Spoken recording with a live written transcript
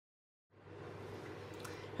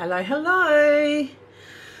Hello, hello.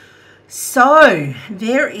 So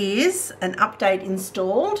there is an update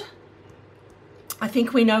installed. I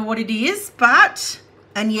think we know what it is,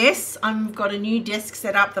 and yes, I've got a new desk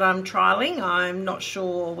set up that I'm trialing. I'm not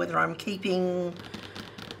sure whether I'm keeping,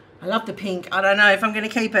 I love the pink. I don't know if I'm going to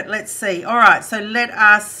keep it. Let's see. All right, so let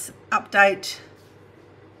us update.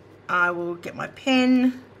 I will get my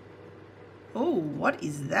pen. Oh, what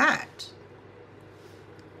is that?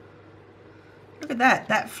 Look at that.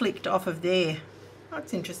 That flicked off of there. Oh,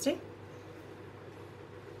 that's interesting.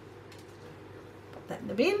 Put that in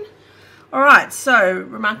the bin. All right, so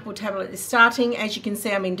reMarkable tablet is starting. As you can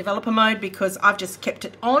see, I'm in developer mode because I've just kept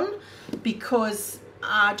it on because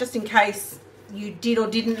just in case you did or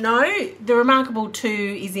didn't know, the reMarkable 2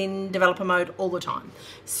 is in developer mode all the time.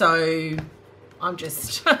 So I'm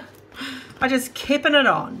just, I just keeping it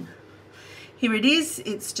on. Here it is.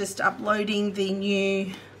 It's just uploading the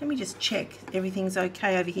new, let me just check everything's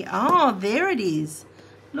okay over here. Oh, there it is.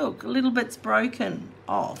 Look, a little bit's broken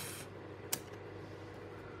off.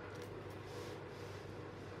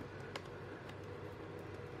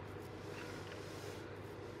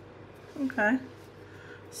 Okay,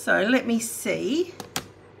 so let me see.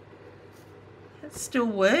 It still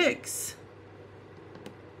works,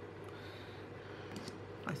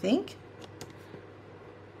 I think.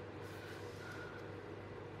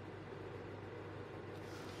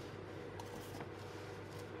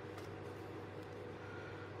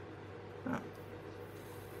 Oh.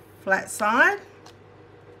 Flat side.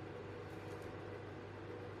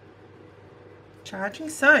 Charging,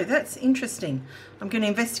 so that's interesting. I'm going to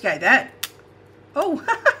investigate that. Oh,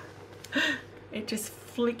 it just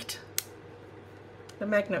flicked. The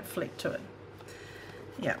magnet flicked to it.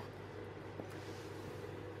 Yeah.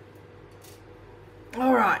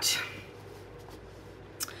 All right.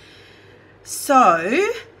 So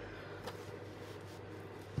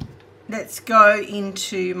let's go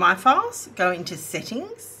into My Files, go into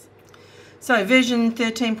Settings. So version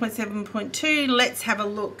 13.7.2, let's have a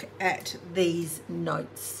look at these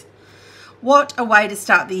notes. What a way to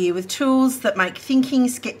start the year with tools that make thinking,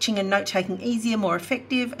 sketching and note-taking easier, more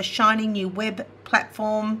effective, a shiny new web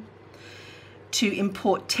platform to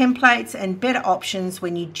import templates and better options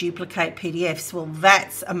when you duplicate PDFs. Well,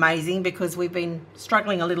 that's amazing because we've been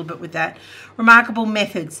struggling a little bit with that. reMarkable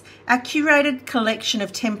methods, a curated collection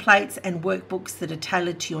of templates and workbooks that are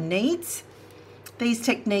tailored to your needs. These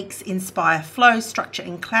techniques inspire flow, structure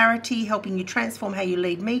and clarity, helping you transform how you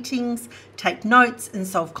lead meetings, take notes and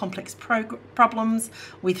solve complex problems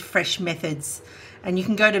with fresh methods. And you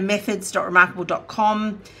can go to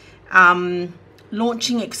methods.remarkable.com,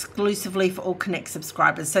 launching exclusively for all Connect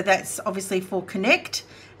subscribers. So that's obviously for Connect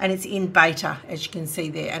and it's in beta, as you can see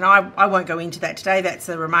there. And I won't go into that today. That's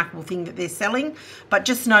a reMarkable thing that they're selling, but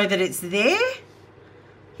just know that it's there.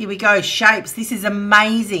 Here we go, shapes. This is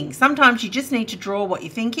amazing. Sometimes you just need to draw what you're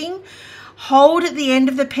thinking. Hold at the end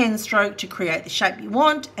of the pen stroke to create the shape you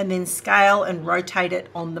want and then scale and rotate it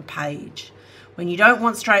on the page. When you don't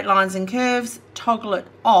want straight lines and curves, toggle it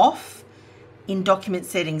off in document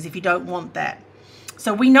settings if you don't want that.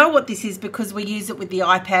 So we know what this is because we use it with the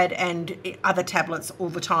iPad and other tablets all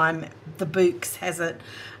the time. The BOOX has it.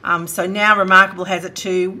 So now reMarkable has it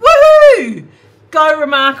too. Woohoo! Go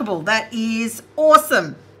reMarkable. That is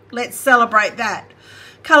awesome. Let's celebrate that.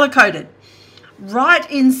 Color-coded.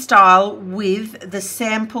 Write in style with the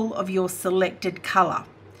sample of your selected color.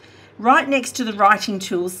 Right next to the writing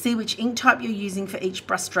tools, see which ink type you're using for each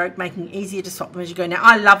brushstroke, making it easier to swap them as you go. Now,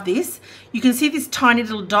 I love this. You can see this tiny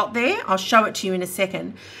little dot there. I'll show it to you in a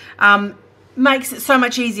second. Makes it so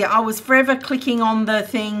much easier. I was forever clicking on the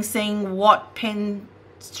thing, seeing what pen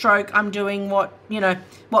stroke I'm doing, what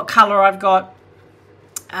color I've got.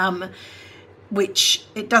 Which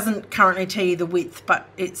it doesn't currently tell you the width, but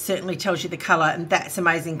it certainly tells you the color, and that's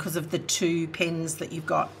amazing because of the two pens that you've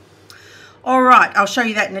got. All right, I'll show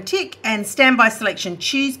you that in a tick. And standby selection,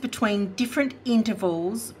 choose between different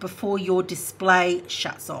intervals before your display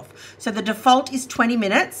shuts off. So the default is 20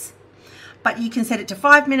 minutes, but you can set it to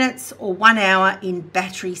 5 minutes or 1 hour in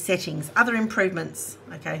battery settings. Other improvements.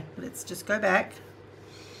 Okay, let's just go back.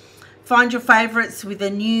 Find your favorites with a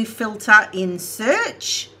new filter in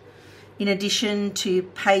search. In addition to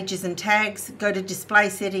pages and tags, go to display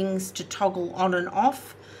settings to toggle on and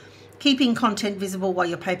off, keeping content visible while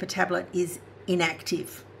your paper tablet is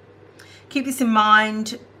inactive. Keep this in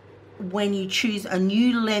mind when you choose a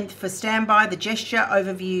new length for standby. The gesture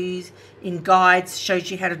overviews in guides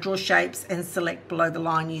shows you how to draw shapes and select below the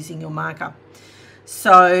line using your marker.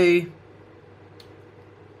 So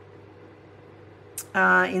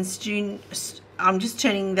in student, I'm just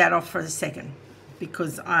turning that off for a second.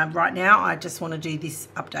 because right now I just want to do this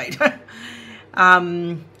update.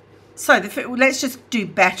 So let's just do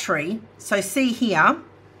battery. So see here,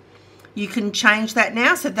 you can change that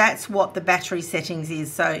now. So that's what the battery settings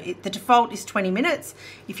is. So the default is 20 minutes.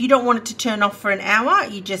 If you don't want it to turn off for an hour,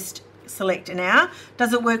 you just select an hour.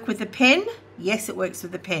 Does it work with the pen? Yes, it works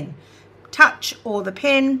with the pen. Touch or the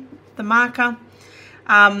pen, the marker.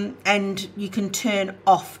 And you can turn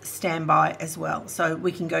off standby as well. So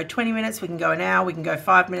we can go 20 minutes, we can go an hour, we can go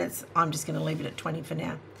 5 minutes. I'm just going to leave it at 20 for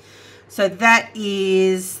now. So that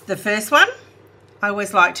is the first one. I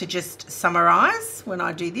always like to just summarize when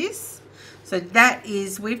I do this. So that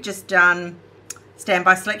is, we've just done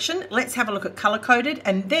standby selection. Let's have a look at color coded,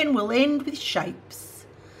 and then we'll end with shapes.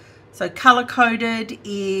 So color coded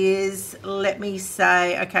is, let me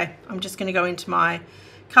say, okay, I'm just going to go into my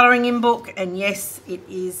colouring in book, and yes, it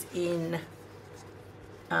is in,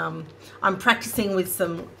 I'm practicing with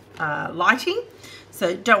some lighting,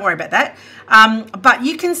 so don't worry about that. But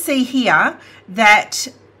you can see here that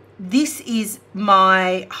this is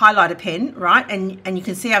my highlighter pen, right? And you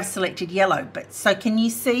can see I've selected yellow, but so can you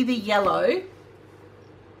see the yellow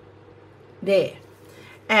there?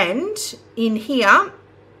 And in here,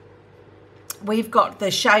 we've got the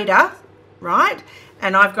shader, right?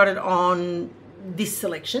 And I've got it on this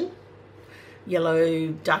selection, yellow,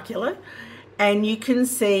 dark yellow, and you can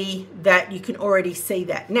see that, you can already see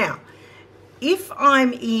that. Now, if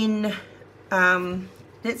I'm in,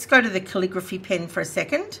 let's go to the calligraphy pen for a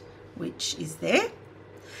second, which is there,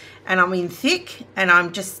 and I'm in thick, and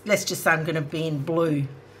let's just say I'm going to be in blue,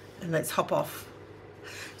 and let's hop off.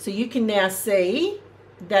 So you can now see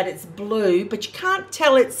that it's blue, but you can't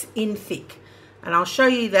tell it's in thick. And I'll show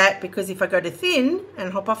you that, because if I go to thin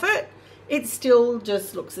and hop off it, it still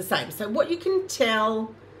just looks the same. So what you can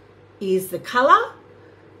tell is the colour,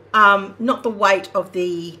 not the weight of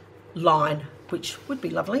the line, which would be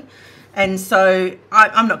lovely. And so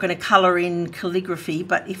I'm not going to colour in calligraphy,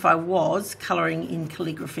 but if I was colouring in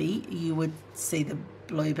calligraphy, you would see the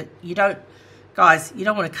blue. But you don't, guys, you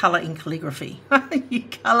don't want to colour in calligraphy. You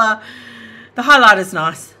colour, the highlighter's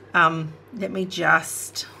nice. Let me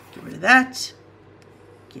just get rid of that.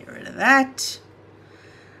 Get rid of that.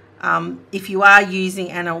 If you are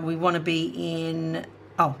using, Anna, we want to be in,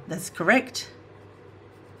 oh, that's correct.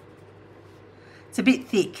 It's a bit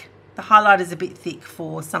thick. The highlight is a bit thick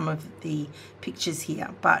for some of the pictures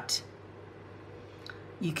here, but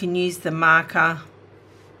you can use the marker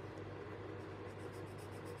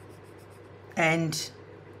and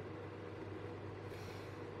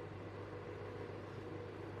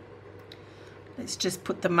let's just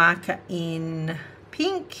put the marker in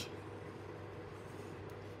pink.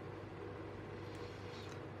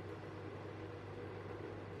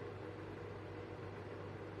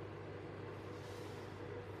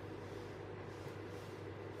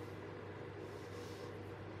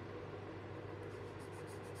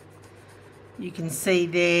 You can see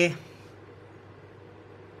there,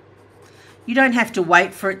 you don't have to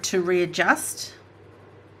wait for it to readjust.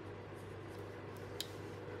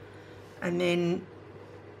 And then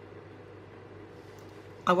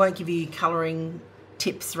I won't give you colouring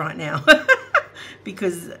tips right now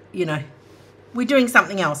because, you know, we're doing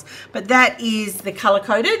something else. But that is the colour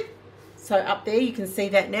coded. So up there you can see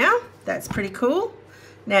that now. That's pretty cool.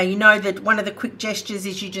 Now you know that one of the quick gestures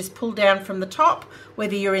is you just pull down from the top,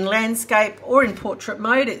 whether you're in landscape or in portrait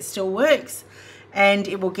mode, it still works, and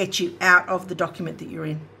it will get you out of the document that you're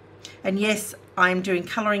in. And yes, I'm doing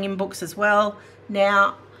colouring in books as well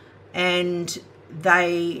now, and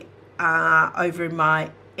they are over in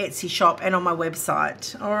my Etsy shop and on my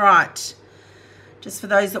website. All right, just for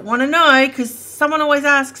those that want to know, because someone always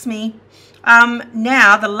asks me.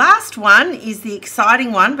 Now the last one is the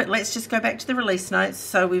exciting one, but let's just go back to the release notes.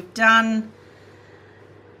 So we've done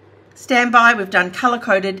standby, we've done color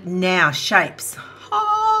coded, now shapes.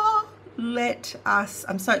 Oh,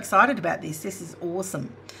 I'm so excited about this. This is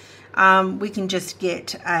awesome. We can just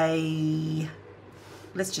get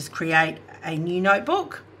let's just create a new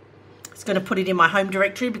notebook. It's going to put it in my home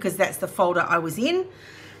directory because that's the folder I was in,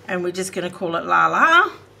 and we're just going to call it La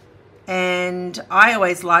La. And I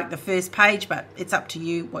always like the first page, but it's up to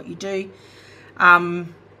you what you do.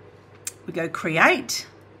 We go create.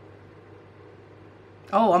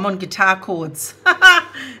 Oh, I'm on guitar chords.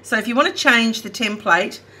 So if you want to change the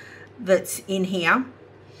template that's in here,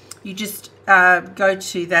 you just go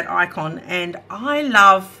to that icon, and I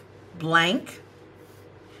love blank.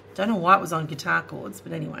 Don't know why it was on guitar chords,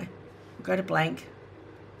 but anyway, we'll go to blank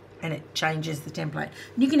and it changes the template.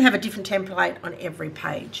 You can have a different template on every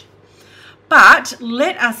page. But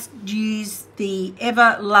let us use the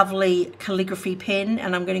ever lovely calligraphy pen,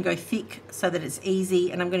 and I'm going to go thick so that it's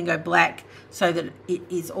easy, and I'm going to go black so that it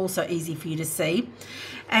is also easy for you to see.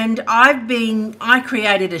 And I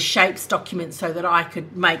created a shapes document so that I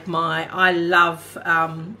could make I love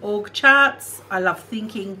org charts. I love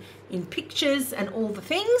thinking in pictures and all the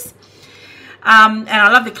things. And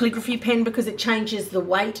I love the calligraphy pen because it changes the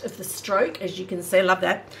weight of the stroke, as you can see. I love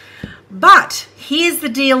that. But here's the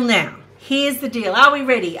deal now. Here's the deal. Are we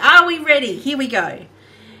ready? Are we ready? Here we go.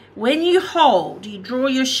 When you hold, you draw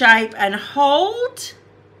your shape and hold.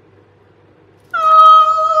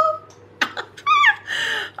 Oh,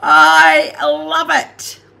 I love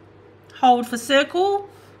it. Hold for circle,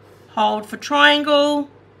 hold for triangle,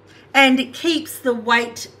 and it keeps the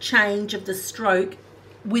weight change of the stroke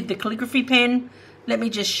with the calligraphy pen. Let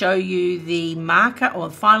me just show you the marker, or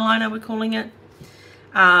the fine liner we're calling it.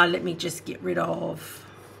 Let me just get rid of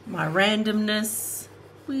my randomness.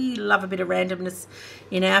 We love a bit of randomness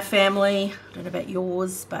in our family. I don't know about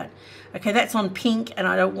yours, but okay, that's on pink, and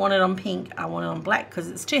I don't want it on pink. I want it on black because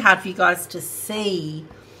it's too hard for you guys to see.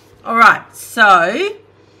 All right, so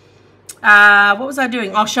what was I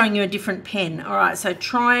doing? Oh, showing you a different pen. All right, so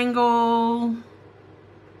triangle,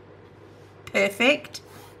 perfect.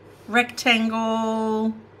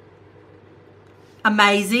 Rectangle,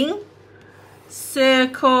 amazing.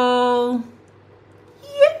 Circle,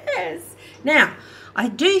 yes. Now, I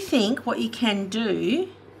do think what you can do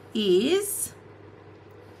is,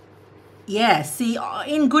 yeah, see,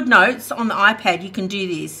 in GoodNotes on the iPad, you can do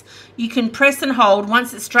this. You can press and hold.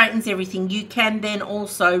 Once it straightens everything, you can then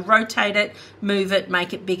also rotate it, move it,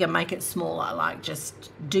 make it bigger, make it smaller. Like,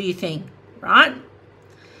 just do your thing, right?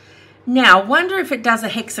 Now, wonder if it does a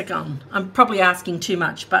hexagon. I'm probably asking too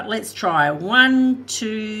much, but let's try. 1,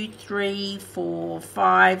 2, 3, 4,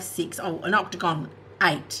 5, 6. Oh, an octagon.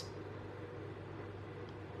 8.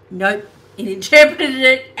 Nope. It interpreted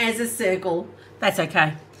it as a circle. That's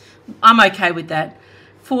okay. I'm okay with that.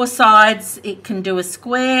 4 sides. It can do a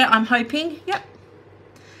square, I'm hoping. Yep.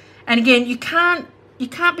 And again, you can't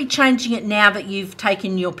be changing it now that you've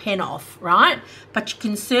taken your pen off, right? But you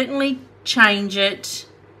can certainly change it.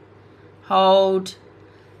 Hold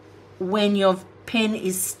when your pen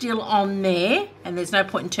is still on there, and there's no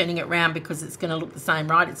point in turning it around because it's going to look the same,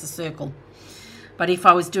 right? It's a circle. But if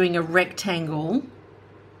I was doing a rectangle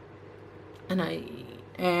and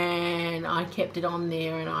I kept it on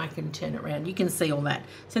there, and I can turn it around, you can see all that.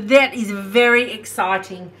 So that is very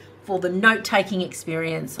exciting for the note-taking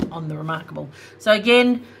experience on the reMarkable. So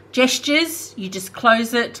again, gestures, you just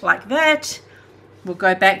close it like that. We'll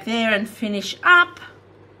go back there and finish up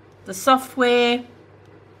the software,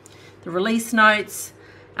 the release notes.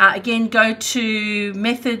 Again, go to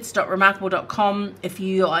methods.remarkable.com if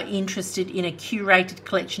you are interested in a curated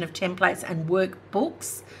collection of templates and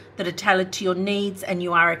workbooks that are tailored to your needs, and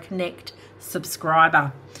you are a Connect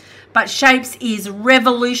subscriber. But Shapes is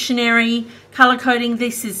revolutionary. Color coding,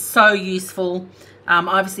 this is so useful. I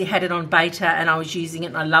obviously had it on beta and I was using it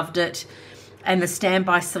and I loved it. And the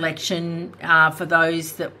standby selection for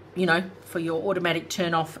those that, you know, for your automatic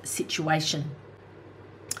turn off situation.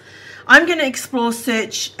 I'm going to explore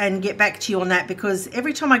search and get back to you on that, because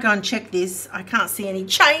every time I go and check this, I can't see any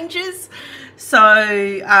changes. So,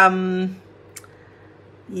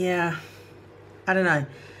 yeah, I don't know.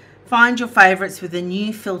 Find your favorites with a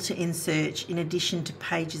new filter in search in addition to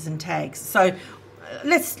pages and tags. So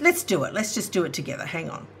let's do it. Let's just do it together. Hang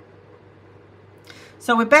on.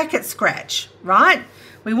 So we're back at scratch, right?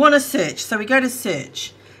 We want to search. So we go to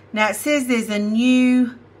search. Now it says there's a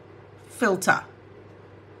new filter.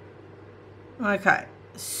 Okay,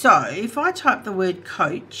 so if I type the word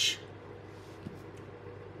coach,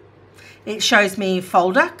 it shows me a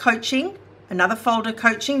folder, coaching, another folder,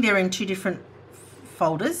 coaching. They're in 2 different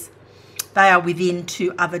folders. They are within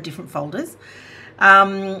 2 other different folders.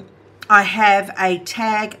 I have a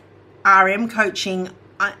tag RM coaching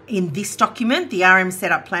in this document, the RM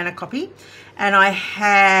setup planner copy, and I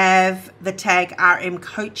have the tag RM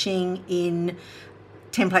coaching in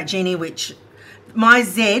template Genie, which my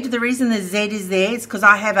Z, the reason the Z is there is because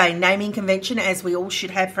I have a naming convention, as we all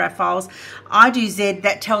should have for our files. I do Z,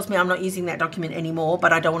 that tells me I'm not using that document anymore,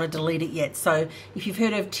 but I don't want to delete it yet. So if you've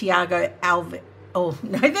heard of Tiago Alves, oh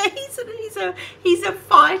no, he's a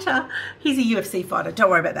fighter. He's a UFC fighter. Don't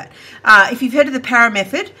worry about that. If you've heard of the para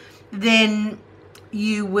method, then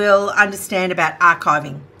you will understand about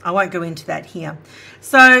archiving. I won't go into that here.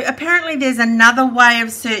 So apparently there's another way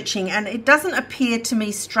of searching, and it doesn't appear to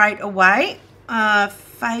me straight away.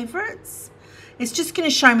 Favorites. It's just going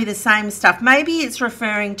to show me the same stuff. Maybe it's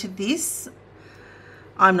referring to this.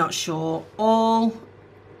 I'm not sure. All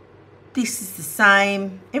This is the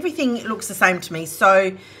same. Everything looks the same to me.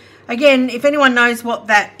 So again, if anyone knows what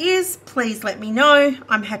that is, please let me know.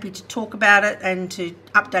 I'm happy to talk about it and to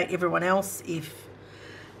update everyone else if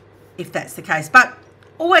that's the case. But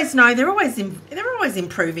always know they're always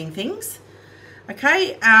improving things.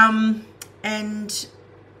 Okay, and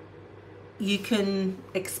you can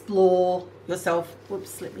explore yourself.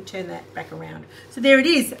 Whoops, let me turn that back around. So there it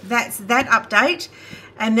is. That's that update.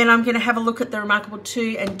 And then I'm going to have a look at the reMarkable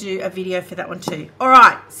 2 and do a video for that one too. All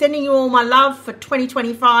right, sending you all my love for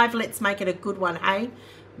 2025. Let's make it a good one, hey?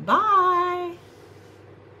 Bye.